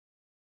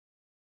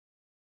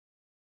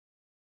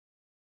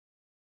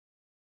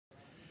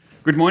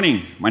Good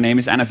morning. My name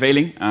is Anna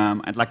Veling.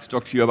 I'd like to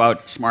talk to you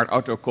about smart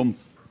autocompl.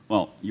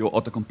 Well, you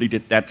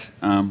auto-completed that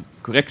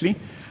correctly.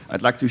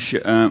 I'd like to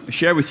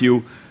share with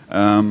you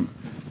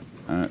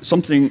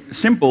something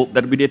simple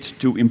that we did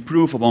to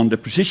improve upon the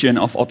precision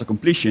of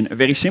auto-completion, a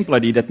very simple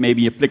idea that may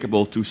be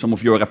applicable to some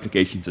of your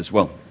applications as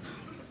well.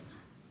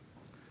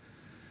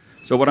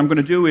 So what I'm going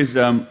to do is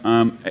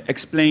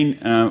explain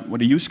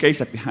what a use case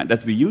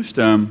that we used,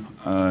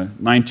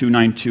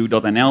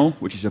 9292.nl,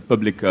 which is a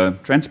public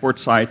transport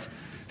site,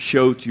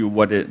 showed you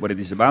what it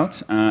is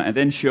about, and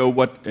then show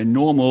what a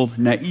normal,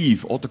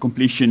 naive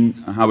auto-completion,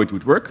 how it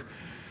would work,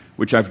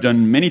 which I've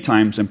done many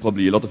times and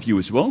probably a lot of you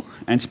as well.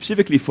 And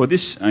specifically for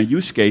this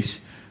use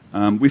case,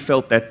 we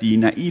felt that the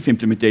naive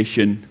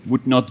implementation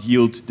would not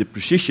yield the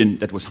precision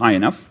that was high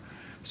enough.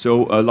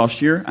 So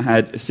last year I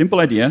had a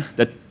simple idea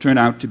that turned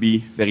out to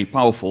be very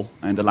powerful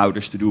and allowed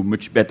us to do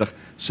much better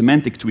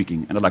semantic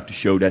tweaking. And I'd like to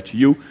show that to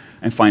you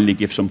and finally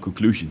give some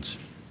conclusions.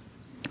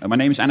 My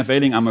name is Anna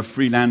Veling. I'm a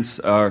freelance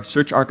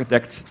search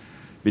architect.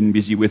 Been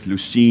busy with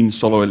Lucene,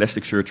 Solr,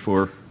 Elasticsearch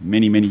for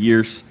many, many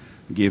years.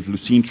 Give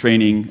Lucene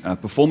training,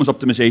 performance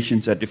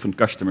optimizations at different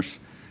customers.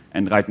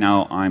 And right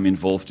now I'm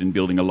involved in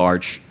building a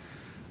large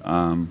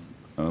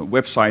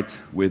website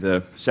with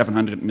a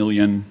 700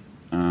 million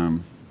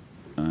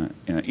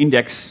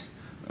index,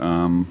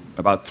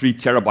 about 3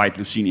 terabyte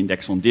Lucene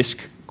index on disk,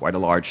 quite a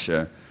large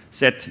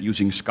set,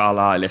 using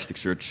Scala,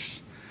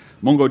 Elasticsearch,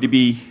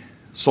 MongoDB,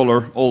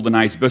 Solr, all the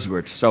nice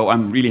buzzwords. So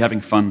I'm really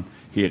having fun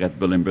here at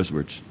Berlin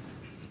Buzzwords.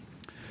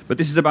 But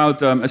this is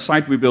about a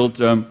site we built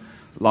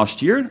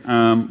last year.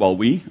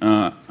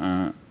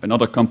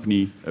 Another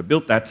company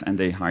built that and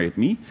they hired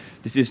me.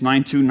 This is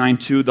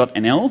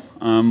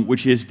 9292.nl,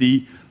 which is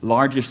the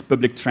largest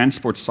public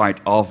transport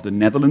site of the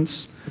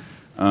Netherlands.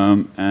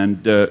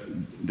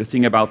 The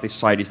thing about this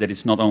site is that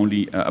it's not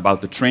only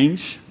about the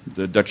trains.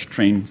 The Dutch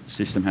train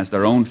system has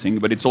their own thing,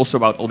 but it's also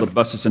about all the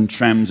buses and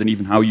trams and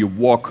even how you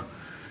walk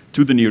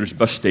to the nearest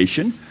bus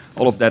station.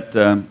 All of that,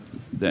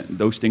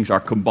 those things are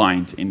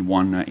combined in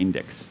one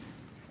index.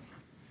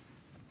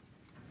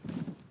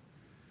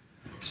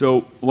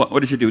 So what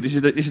does it do? This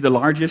is the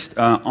largest.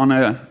 On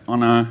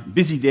a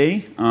busy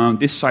day,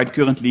 this site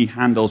currently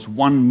handles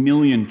 1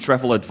 million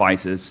travel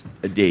advices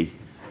a day.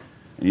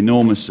 An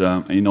enormous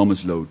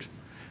load.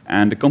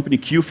 And the company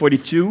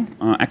Q42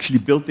 actually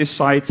built this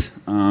site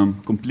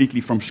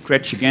completely from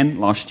scratch again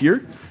last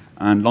year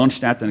and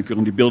launched that, and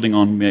currently building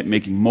on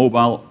making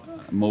mobile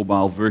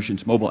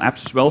versions, mobile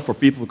apps as well for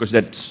people, because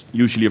that's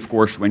usually, of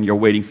course, when you're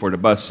waiting for the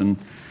bus, and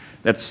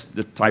that's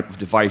the type of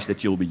device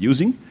that you'll be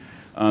using.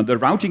 The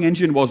routing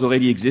engine was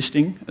already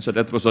existing, so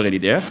that was already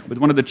there. But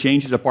one of the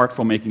changes, apart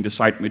from making the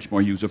site much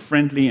more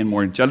user-friendly and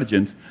more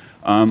intelligent,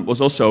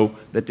 was also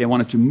that they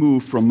wanted to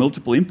move from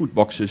multiple input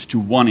boxes to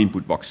one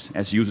input box,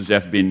 as users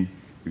have been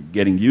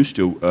getting used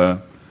to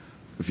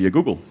via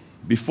Google.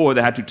 Before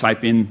they had to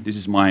type in, this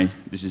is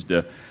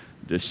the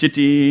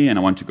city, and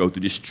I want to go to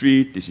this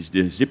street, this is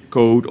the zip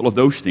code, all of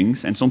those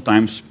things. And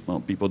sometimes, well,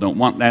 people don't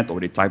want that, or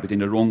they type it in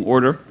the wrong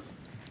order.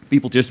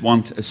 People just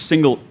want a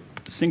single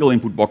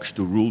input box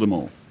to rule them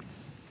all.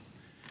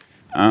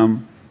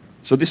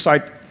 So this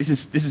site, this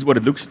is what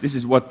it looks. This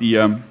is what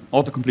the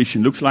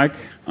auto-completion looks like.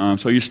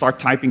 So you start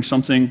typing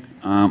something.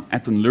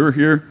 Etten-Leur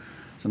here.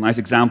 It's a nice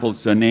example.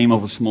 It's the name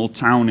of a small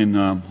town in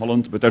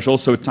Holland, but there's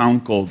also a town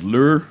called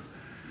Leur,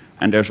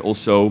 and there's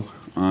also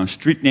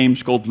street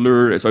names called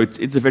Leur. So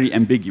it's a very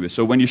ambiguous.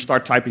 So when you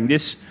start typing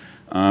this,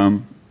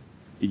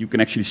 you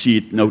can actually see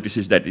it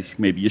notices that it's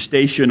maybe a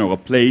station or a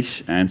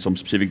place, and some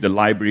specific, the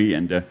library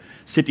and the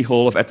city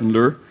hall of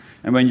Etten-Leur.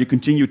 And when you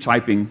continue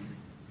typing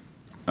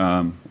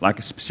like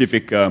a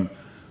specific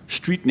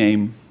street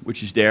name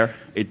which is there,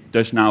 it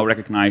does now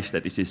recognize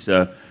that this is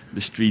the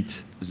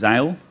street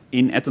Zeil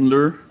in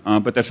Etten-Leur,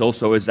 but there's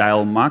also a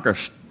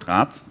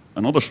Zeilmakerstraat,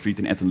 another street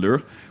in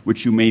Etten-Leur,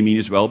 which you may mean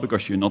as well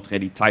because you're not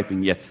ready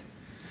typing yet.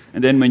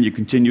 And then when you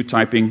continue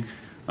typing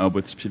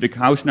with a specific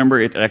house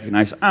number, it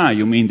recognizes,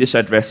 you mean this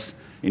address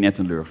in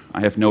Etten-Leur. I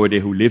have no idea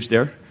who lives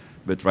there,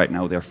 but right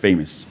now they're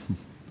famous.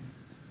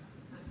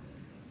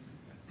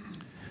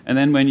 And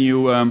then when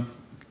you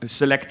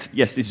select,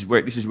 yes, this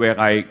is where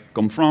I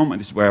come from, and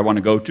this is where I want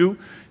to go to,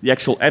 the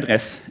actual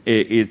address,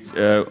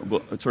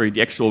 the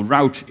actual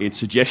route it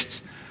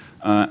suggests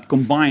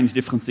combines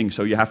different things.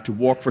 So you have to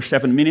walk for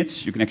 7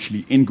 minutes. You can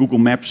actually, in Google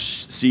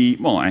Maps, see,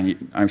 well,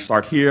 I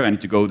start here, I need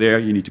to go there,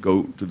 you need to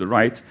go to the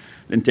right,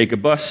 then take a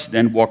bus,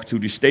 then walk to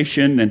the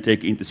station, then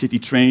take an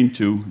intercity train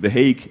to The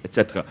Hague,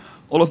 etc.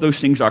 All of those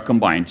things are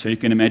combined. So you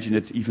can imagine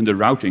that even the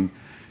routing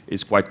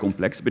is quite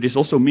complex. But this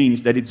also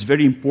means that it's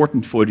very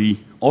important for the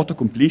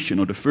auto-completion,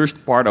 or the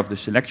first part of the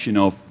selection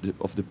of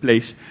the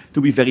place,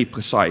 to be very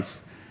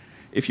precise.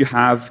 If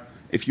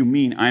you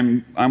mean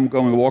I'm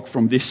going to walk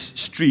from this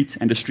street,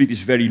 and the street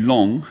is very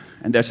long,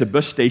 and there's a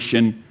bus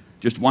station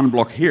just one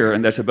block here,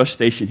 and there's a bus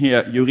station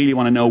here, you really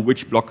want to know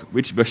which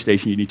bus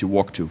station you need to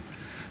walk to.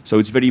 So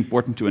it's very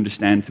important to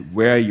understand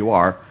where you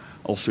are,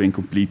 also in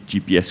complete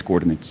GPS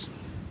coordinates.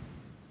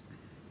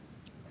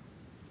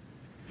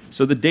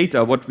 So the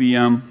data, what we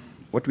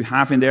what we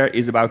have in there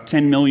is about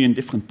 10 million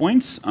different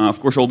points. Of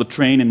course, all the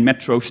train and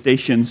metro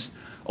stations,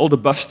 all the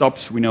bus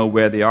stops, we know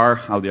where they are,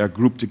 how they are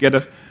grouped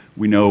together.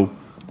 We know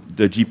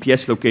the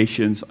GPS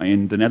locations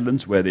in the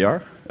Netherlands, where they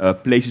are.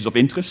 Places of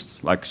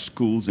interest, like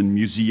schools and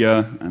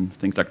musea and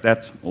things like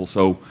that.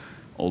 Also,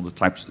 all the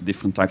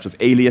different types of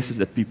aliases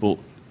that people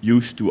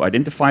use to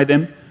identify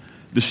them.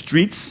 The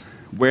streets,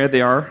 where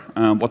they are,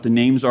 what the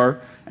names are,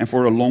 and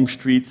for a long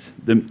street,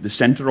 the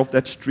center of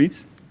that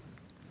street.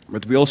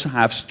 But we also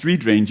have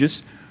street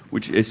ranges,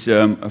 which is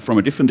from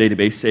a different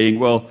database saying,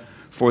 well,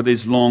 for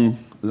this long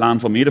Laan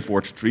van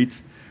Meerdervoort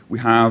street, we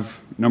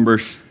have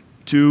numbers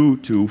 2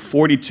 to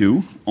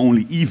 42,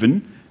 only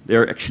even.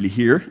 They're actually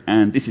here,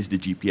 and this is the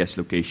GPS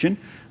location.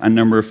 And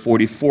number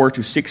 44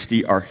 to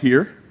 60 are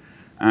here,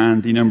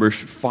 and the numbers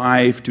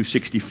 5 to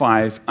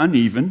 65,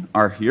 uneven,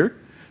 are here.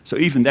 So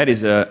even that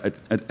is a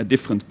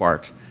different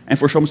part. And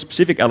for some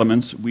specific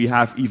elements, we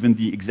have even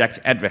the exact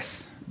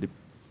address.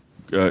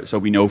 So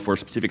we know for a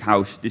specific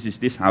house,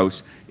 this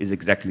house is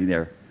exactly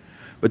there.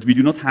 But we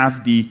do not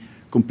have the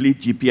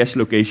complete GPS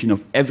location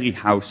of every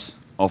house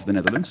of the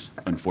Netherlands,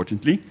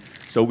 unfortunately.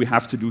 So we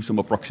have to do some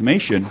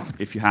approximation.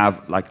 If you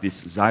have like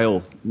this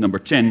Zeil number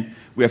 10,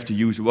 we have to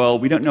use, well,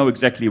 we don't know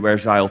exactly where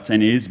Zeil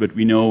 10 is, but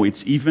we know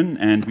it's even,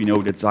 and we know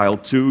that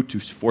Zeil 2 to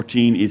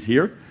 14 is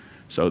here.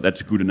 So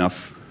that's good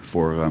enough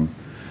for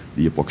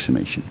the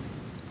approximation.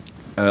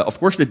 Of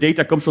course, the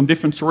data comes from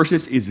different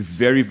sources, is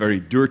very, very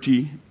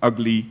dirty,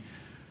 ugly,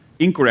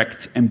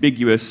 incorrect,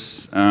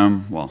 ambiguous,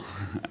 well,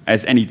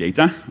 as any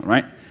data,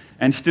 right?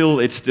 And still,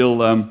 it's still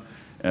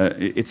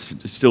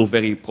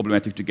very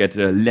problematic to get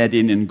lead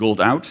in and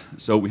gold out,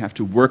 so we have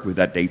to work with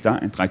that data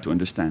and try to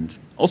understand.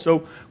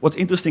 Also, what's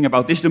interesting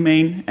about this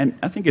domain, and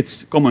I think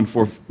it's common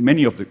for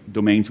many of the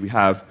domains we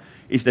have,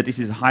 is that this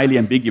is a highly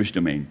ambiguous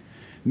domain.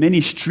 Many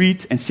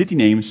street and city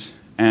names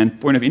and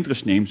point of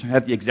interest names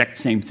have the exact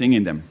same thing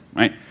in them,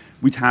 right?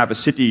 We'd have a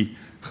city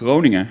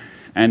Groningen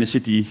and a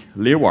city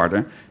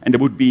Leeuwarden, and there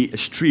would be a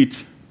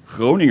street,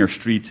 Groninger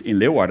Street in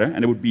Leeuwarden,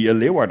 and there would be a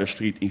Leeuwarden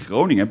Street in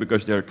Groningen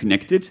because they're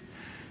connected.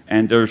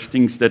 And there's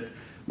things that,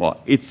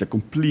 well, it's a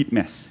complete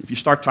mess. If you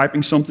start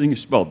typing something,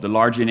 well, the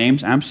larger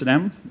names,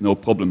 Amsterdam, no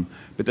problem.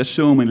 But there's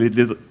so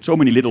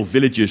many little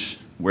villages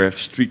where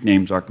street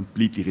names are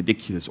completely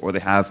ridiculous, or they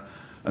have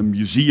a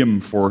museum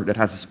that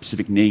has a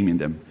specific name in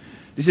them.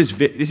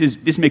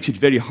 This makes it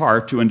very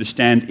hard to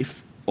understand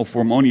if, or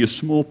from only a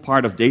small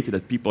part of data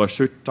that people are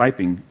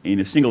typing in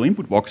a single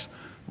input box,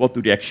 what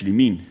do they actually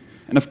mean?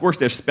 And of course,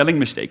 there's spelling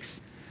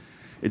mistakes.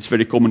 It's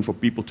very common for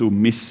people to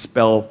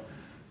misspell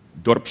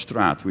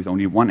Dorpstraat with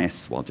only one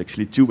S, well, it's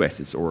actually two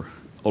S's, or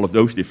all of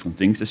those different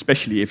things,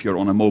 especially if you're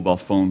on a mobile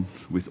phone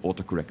with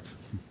autocorrect.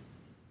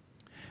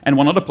 And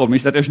one other problem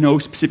is that there's no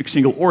specific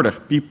single order.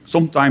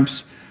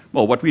 Sometimes,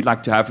 well, what we'd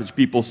like to have is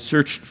people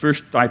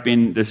first type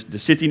in the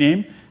city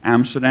name,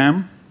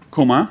 Amsterdam,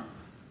 comma,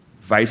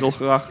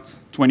 Vijzelgracht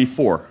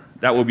 24.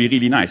 That would be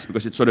really nice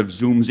because it sort of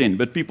zooms in,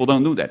 but people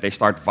don't do that. They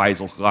start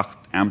Vijzelgracht,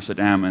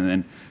 Amsterdam, and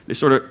then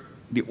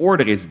the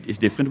order is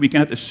different. We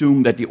cannot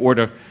assume that the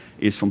order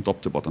is from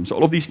top to bottom. So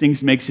all of these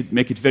things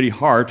make it very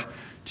hard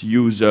to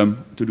use to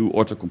do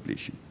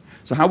autocompletion.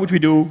 So how would we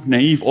do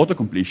naive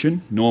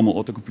autocompletion,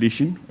 normal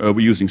autocompletion?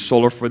 We're using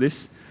Solr for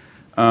this.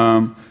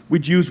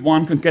 We'd use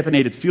one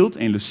concatenated field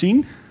in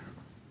Lucene,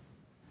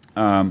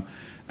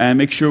 and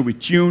make sure we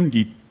tune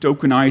the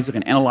tokenizer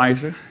and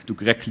analyzer to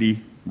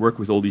correctly work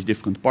with all these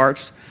different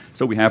parts.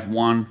 So we have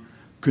one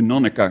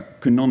canonic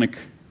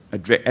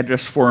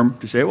address form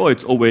to say, well,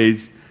 it's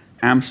always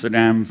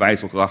Amsterdam,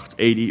 Vijzelgracht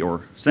 80,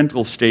 or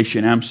Central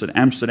Station,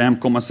 Amsterdam,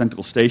 comma,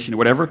 Central Station, or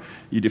whatever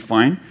you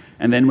define.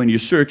 And then when you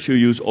search, you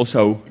use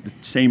also the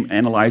same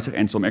analyzer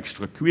and some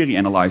extra query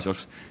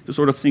analyzers to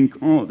sort of think,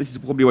 oh, this is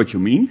probably what you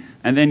mean.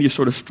 And then you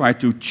sort of try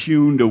to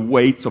tune the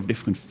weights of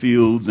different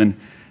fields and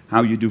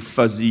how you do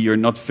fuzzy or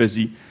not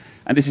fuzzy.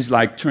 And this is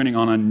like turning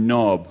on a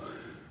knob.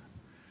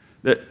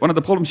 One of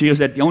the problems here is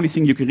that the only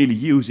thing you can really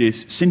use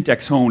is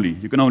syntax only.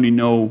 You can only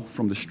know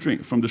from the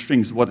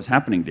strings what is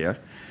happening there.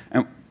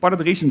 And part of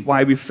the reason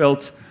why we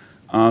felt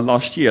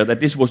last year that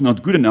this was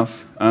not good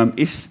enough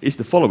is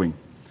the following.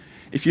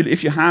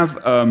 If you have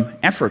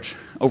effort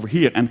over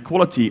here and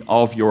quality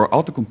of your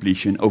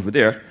autocompletion over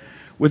there,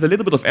 with a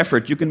little bit of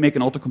effort, you can make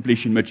an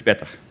autocompletion much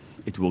better.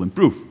 It will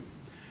improve.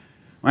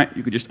 Right?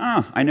 You could just,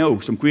 I know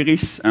some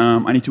queries,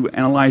 I need to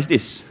analyze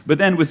this. But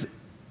then with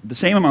the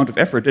same amount of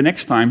effort, the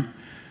next time,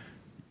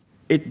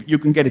 you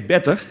can get it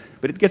better,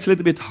 but it gets a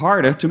little bit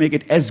harder to make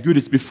it as good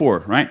as before,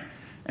 right?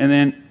 And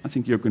then I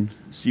think you can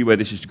see where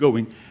this is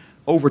going.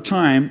 Over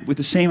time, with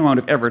the same amount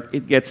of effort, you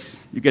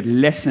get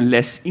less and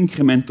less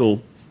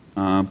incremental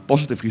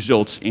positive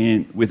results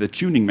with a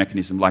tuning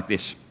mechanism like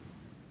this.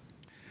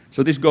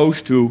 So this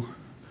goes to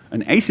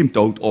an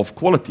asymptote of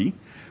quality,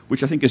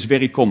 which I think is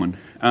very common.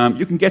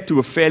 You can get to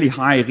a fairly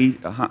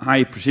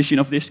high precision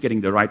of this, getting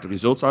the right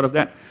results out of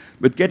that,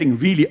 but getting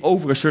really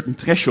over a certain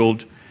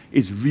threshold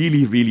is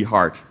really, really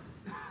hard.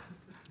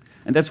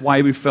 And that's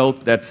why we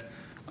felt that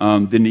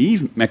the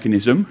naive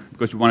mechanism,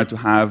 because we wanted to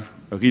have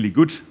a really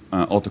good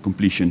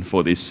autocompletion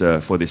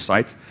for this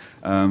site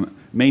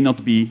may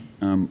not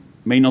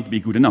be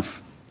good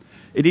enough.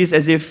 It is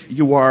as if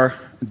you are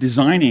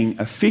designing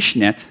a fish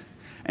net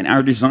and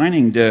are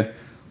designing the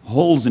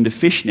holes in the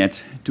fish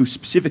net to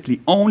specifically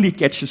only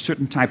catch a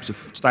certain type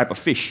of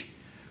fish,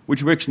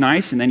 which works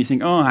nice, and then you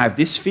think, oh, I have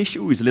this fish,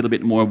 ooh, it's a little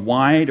bit more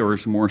wide, or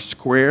it's more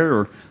square,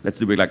 or let's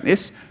do it like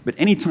this. But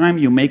anytime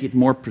you make it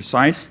more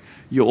precise,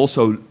 you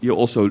also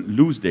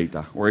lose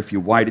data. Or if you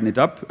widen it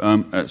up,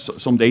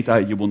 some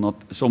data you will not,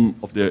 some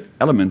of the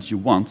elements you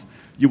want,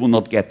 you will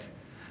not get.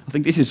 I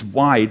think this is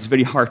why it's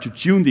very hard to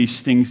tune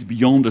these things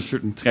beyond a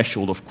certain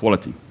threshold of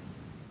quality.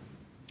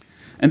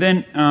 And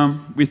then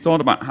we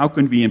thought about how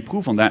can we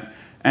improve on that,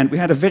 and we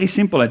had a very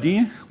simple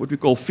idea, what we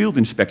call field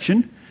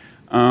inspection.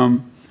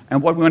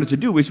 And what we wanted to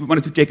do is we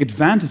wanted to take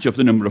advantage of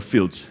the number of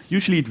fields.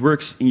 Usually it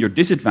works in your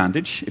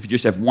disadvantage. If you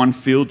just have one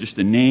field, just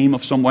the name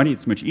of somebody,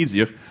 it's much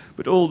easier.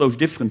 But all those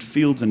different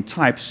fields and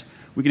types,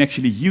 we can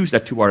actually use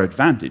that to our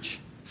advantage.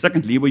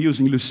 Secondly, we're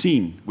using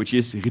Lucene, which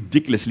is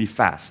ridiculously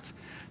fast.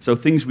 So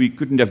things we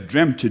couldn't have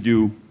dreamt to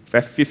do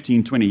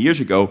 15, 20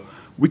 years ago,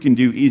 we can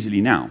do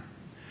easily now.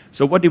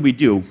 So what did we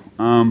do?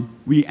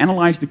 We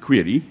analyzed the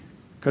query,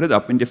 cut it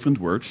up in different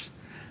words,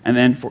 and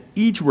then for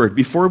each word,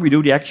 before we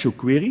do the actual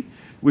query,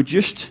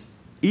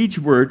 each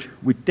word,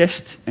 we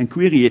test and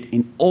query it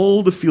in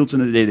all the fields in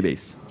the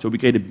database. So we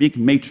create a big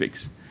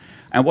matrix.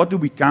 And what do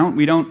we count?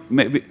 We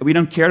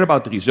don't care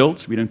about the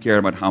results. We don't care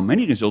about how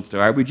many results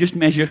there are. We just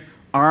measure,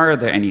 are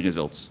there any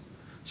results?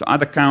 So are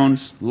the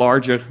counts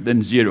larger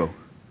than 0?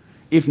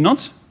 If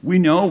not, we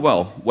know,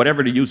 well,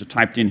 whatever the user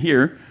typed in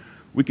here,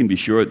 we can be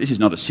sure this is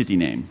not a city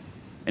name.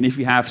 And if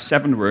we have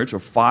 7 words or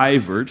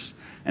 5 words,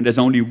 and there's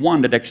only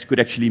one that could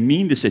actually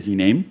mean the city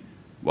name,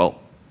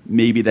 well,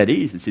 maybe that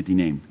is the city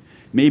name.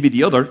 Maybe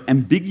the other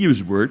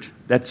ambiguous word,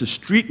 that's a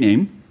street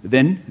name,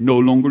 then no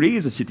longer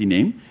is a city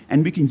name,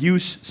 and we can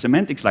use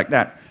semantics like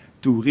that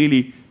to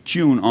really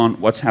tune on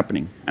what's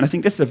happening. And I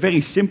think that's a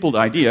very simple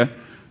idea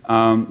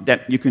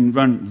that you can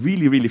run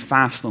really, really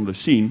fast on the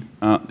scene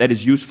that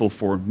is useful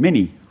for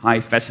many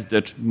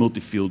high-faceted,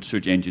 multi-field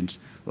search engines,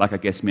 like I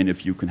guess many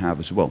of you can have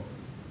as well.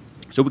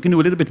 So we can do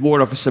a little bit more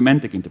of a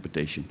semantic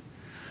interpretation.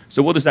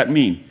 So what does that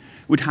mean?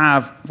 We'd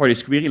have, for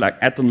this query, like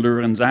Atten,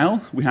 Lure, and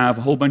Zeil, we have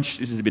a whole bunch,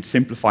 this is a bit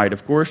simplified,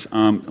 of course,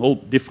 whole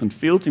different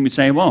fields, and we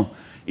say, well,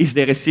 is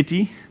there a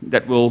city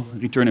that will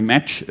return a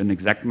match, an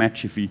exact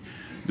match, if we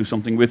do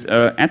something with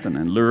Atten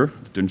and Lure?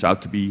 It turns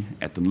out to be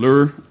Atten,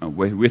 Lure,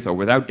 with or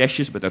without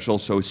dashes, but there's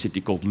also a city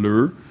called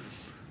Lure.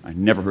 I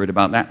never heard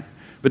about that.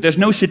 But there's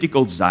no city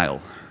called Zeil,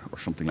 or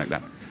something like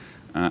that.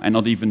 And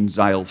not even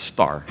Zeil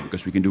star,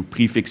 because we can do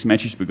prefix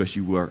matches because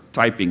you were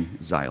typing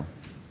Zeil.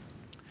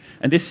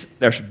 And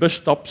there's bus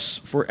stops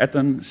for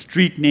Atten,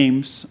 street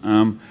names,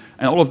 and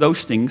all of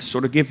those things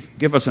sort of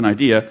give us an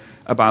idea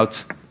about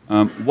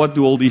what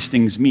do all these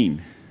things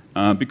mean.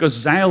 Because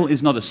Zeil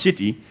is not a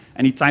city,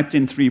 and he typed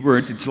in 3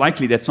 words, it's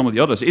likely that some of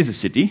the others is a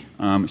city,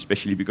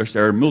 especially because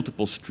there are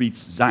multiple streets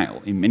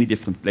Zeil in many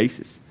different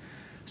places.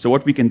 So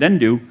what we can then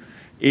do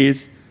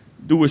is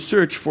do a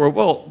search for,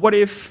 well, what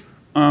if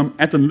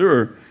Atten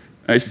Lure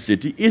is a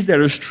city? Is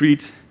there a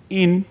street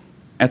in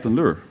Atten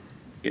Lure?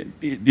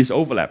 This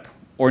overlap.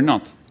 Or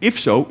not. If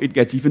so, it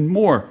gets even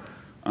more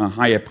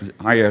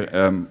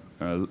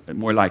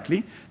more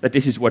likely that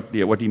this is what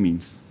he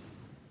means.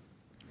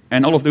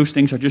 And all of those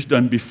things are just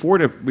done before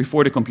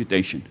the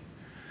computation.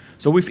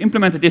 So we've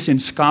implemented this in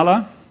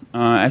Scala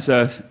as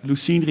a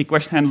Lucene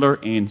request handler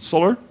in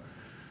Solr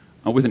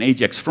with an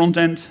Ajax front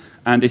end.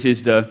 And this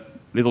is the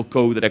little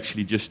code that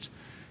actually just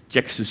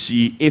checks to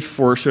see if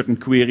for a certain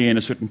query and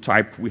a certain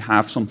type we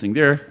have something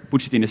there,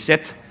 puts it in a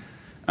set,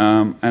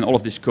 and all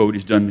of this code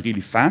is done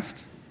really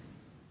fast.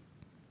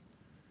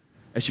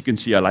 As you can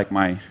see, I like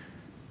my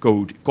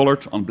code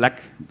colored on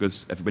black,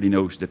 because everybody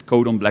knows that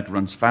code on black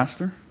runs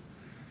faster.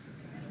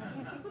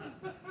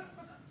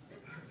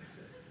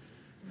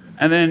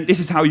 And then this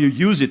is how you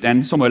use it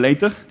then somewhere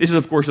later. This is,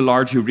 of course, a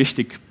large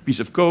heuristic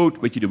piece of code,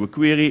 which you do a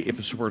query. If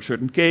it's for a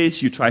certain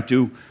case, you try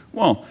to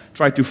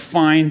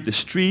find the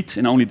street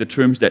and only the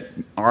terms that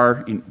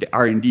are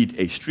indeed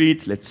a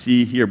street. Let's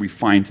see, here we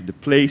find the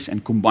place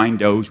and combine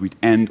those with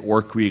AND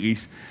or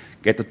queries,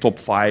 get the top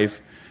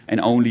 5, and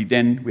only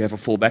then we have a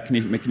fallback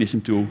mechanism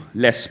to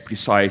less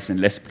precise and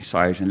less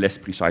precise and less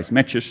precise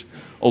matches,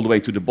 all the way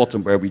to the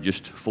bottom where we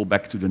just fall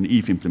back to the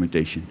naive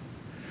implementation.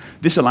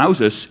 This allows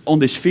us, on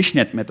this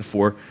fishnet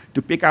metaphor,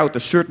 to pick out a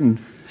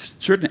certain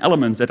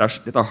elements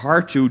that are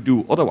hard to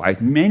do otherwise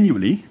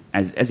manually,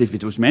 as if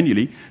it was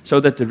manually, so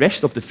that the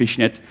rest of the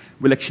fishnet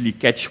will actually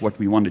catch what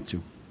we want it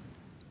to.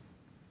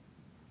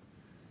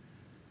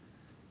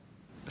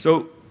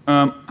 So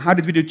how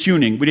did we do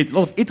tuning? We did a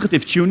lot of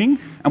iterative tuning,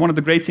 and one of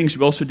the great things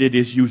we also did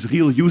is use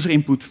real user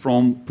input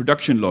from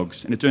production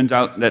logs. And it turns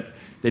out that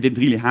they didn't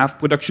really have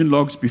production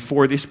logs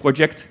before this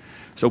project,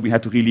 so we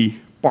had to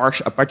really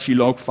parse Apache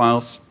log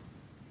files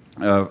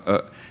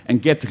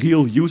and get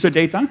real user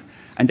data.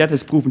 And that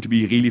has proven to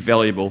be really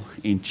valuable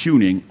in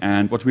tuning.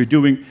 And what we're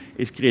doing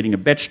is creating a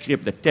batch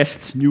script that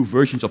tests new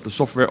versions of the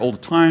software all the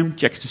time,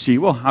 checks to see,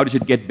 well, how does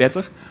it get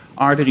better?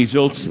 Are the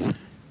results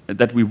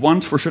that we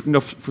want for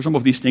some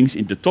of these things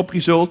in the top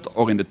result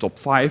or in the top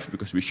 5,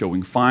 because we're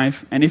showing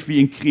 5? And if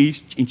we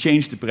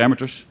change the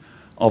parameters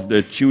of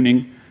the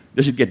tuning,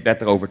 does it get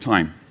better over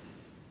time?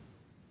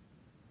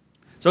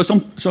 So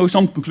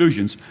some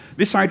conclusions.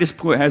 This site has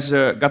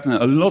gotten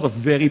a lot of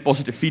very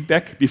positive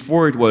feedback.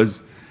 Before it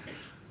was,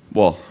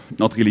 well,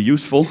 not really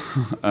useful,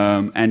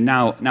 and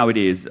now it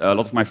is. A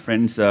lot of my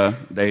friends,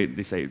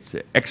 they say it's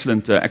an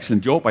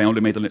excellent job. I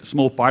only made a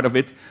small part of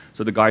it,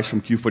 so the guys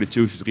from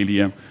Q42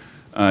 really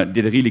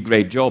did a really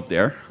great job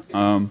there.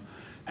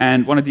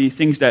 And one of the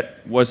things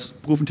that was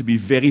proven to be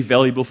very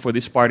valuable for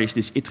this part is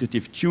this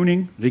iterative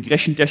tuning,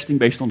 regression testing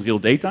based on real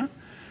data.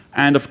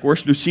 And of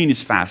course, Lucene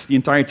is fast. The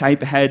entire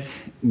type ahead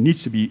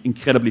needs to be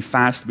incredibly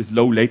fast with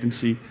low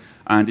latency.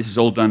 And this is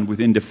all done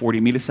within the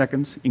 40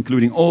 milliseconds,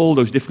 including all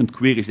those different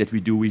queries that we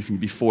do even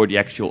before the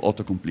actual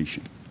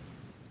autocompletion.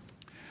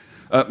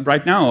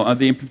 Right now,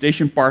 the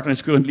implementation partner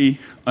is currently,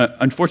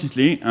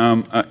 unfortunately,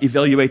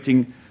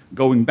 evaluating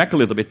going back a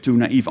little bit to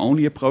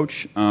naive-only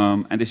approach.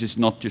 And this is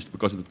not just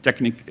because of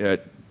the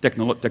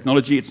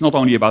technology. It's not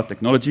only about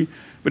technology,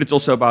 but it's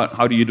also about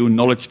how do you do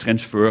knowledge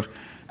transfer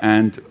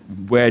and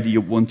where do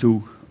you want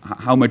to,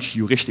 how much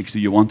heuristics do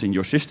you want in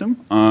your system?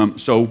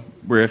 So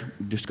we're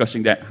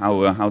discussing that,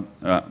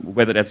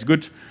 whether that's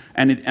good.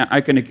 And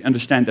I can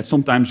understand that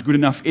sometimes good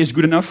enough is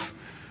good enough.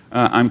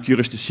 I'm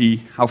curious to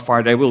see how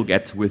far they will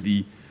get with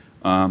the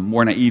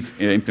more naive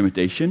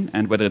implementation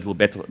and whether it will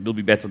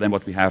be better than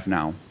what we have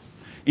now.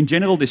 In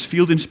general, this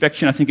field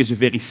inspection, I think, is a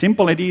very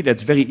simple idea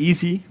that's very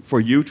easy for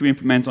you to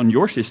implement on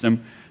your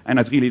system. And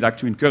I'd really like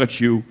to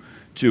encourage you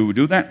to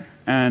do that.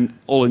 And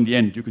all in the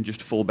end, you can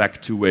just fall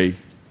back to a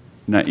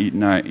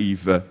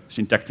naive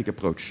syntactic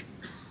approach.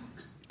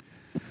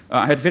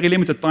 I had very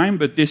limited time,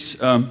 but this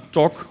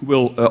talk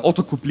will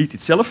autocomplete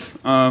itself.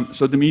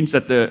 So that means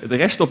that the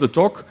rest of the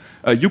talk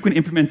you can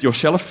implement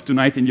yourself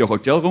tonight in your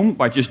hotel room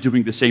by just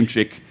doing the same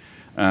trick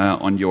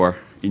in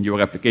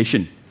your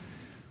application.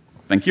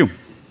 Thank you.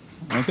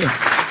 Okay.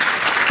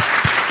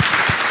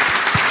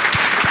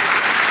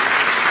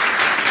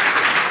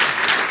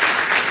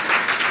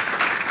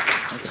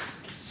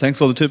 Thanks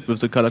for the tip with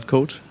the colored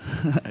code.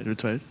 I will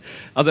try it.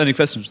 Are there any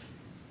questions?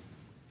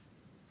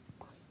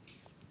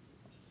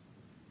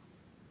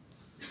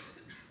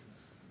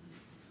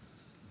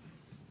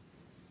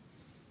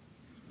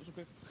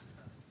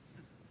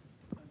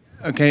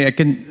 Okay, I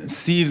can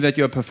see that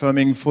you're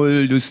performing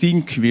full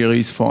Lucene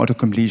queries for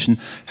autocompletion.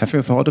 Have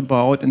you thought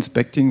about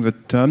inspecting the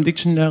term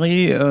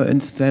dictionary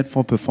instead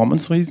for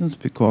performance reasons?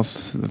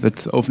 Because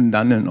that's often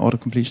done in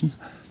autocompletion.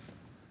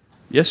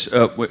 Yes,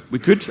 we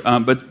could,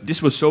 but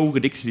this was so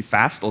ridiculously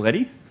fast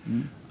already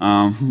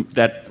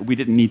that we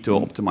didn't need to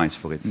optimize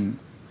for it.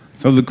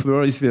 So the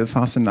queries were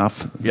fast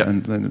enough, yeah,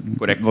 and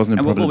correct. It wasn't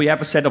a problem. Well, we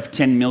have a set of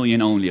 10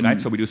 million only,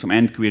 right? So we do some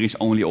end queries,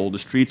 only all the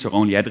streets or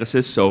only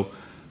addresses. So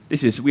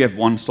we have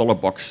one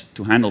solid box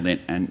to handle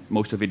it, and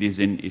most of it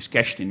is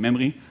cached in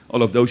memory.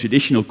 All of those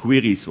additional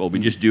queries, well, we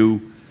just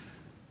do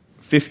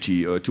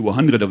 50 to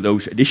 100 of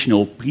those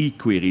additional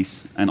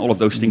pre-queries, and all of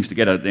those things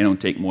together, they don't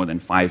take more than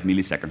 5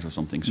 milliseconds or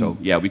something. So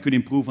yeah, we could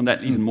improve on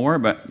that even more,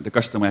 but the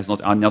customer has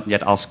not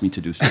yet asked me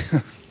to do so.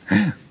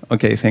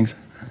 Okay, thanks.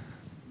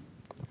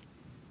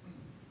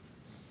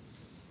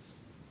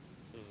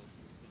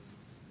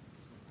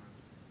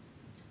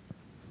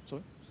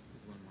 Sorry?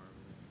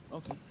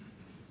 Okay.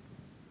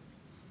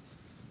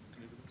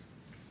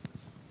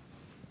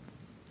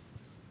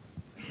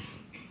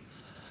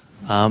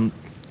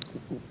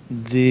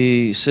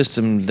 The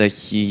system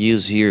that you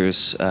use here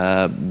is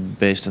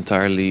based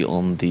entirely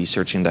on the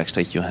search index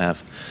that you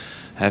have.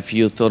 Have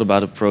you thought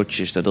about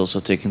approaches that also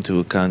take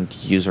into account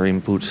user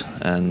input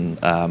and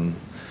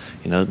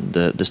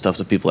the stuff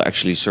that people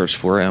actually search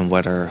for, and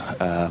whether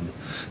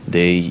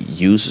they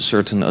use a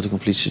certain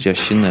autocomplete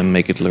suggestion and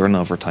make it learn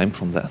over time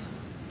from that?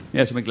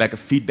 Yeah, so make like a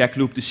feedback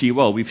loop to see,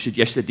 well, we've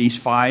suggested these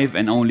 5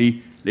 and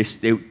only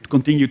they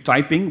continue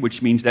typing,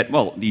 which means that,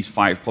 well, these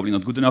 5 probably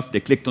not good enough. They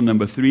clicked on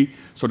number 3,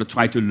 so to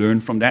try to learn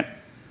from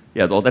that.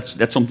 Yeah, well,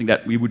 that's something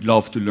that we would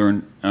love to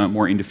learn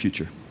more in the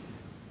future.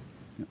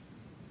 Yeah.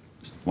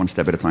 Just one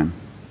step at a time.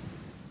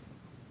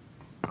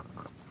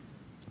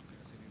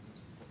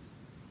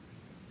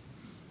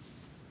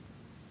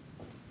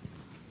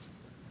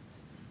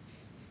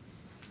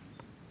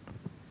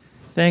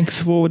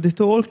 Thanks for the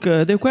talk.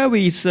 The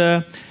query is,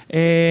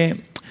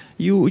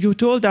 you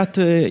told that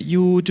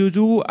you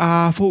do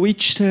for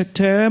each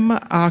term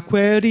a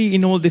query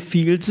in all the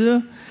fields.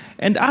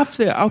 And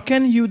after, how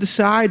can you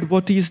decide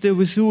what is the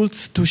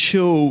results to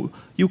show?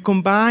 You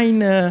combine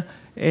that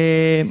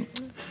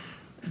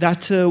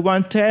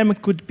one term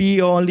could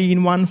be only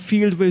in one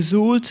field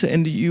results,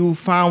 and you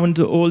found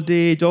all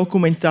the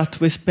documents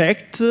that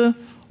respect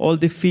all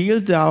the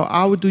fields.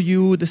 How do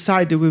you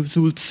decide the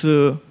results,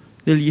 the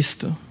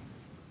list?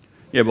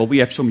 Yeah, well, we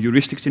have some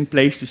heuristics in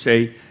place to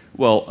say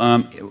Well,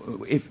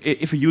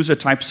 if a user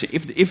types,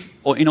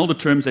 or in all the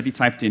terms that he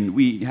typed in,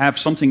 we have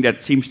something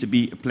that seems to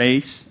be a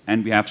place,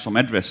 and we have some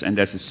address, and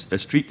there's a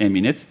street name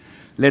in it.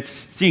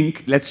 Let's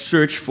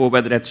search for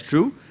whether that's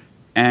true,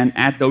 and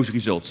add those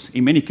results.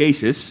 In many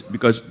cases,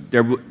 because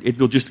it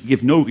will just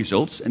give no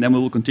results, and then we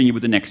will continue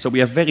with the next. So we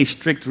have very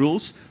strict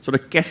rules, sort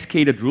of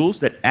cascaded rules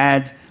that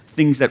add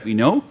things that we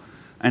know,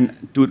 and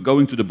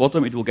going to the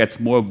bottom, it will get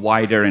more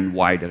wider and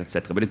wider,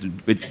 etc. But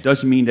it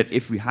does mean that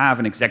if we have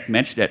an exact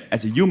match that,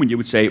 as a human, you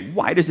would say,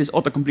 why does this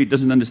autocomplete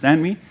doesn't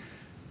understand me?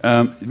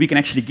 We can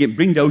actually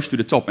bring those to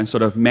the top and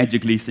sort of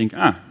magically think,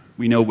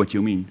 we know what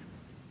you mean.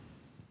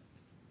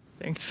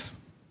 Thanks.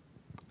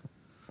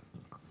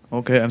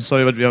 Okay, I'm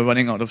sorry, but we are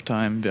running out of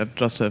time. We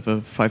just have a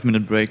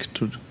 5-minute break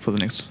for the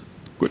next.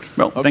 Good.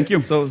 Well, okay. Thank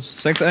you. So,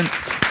 thanks, and.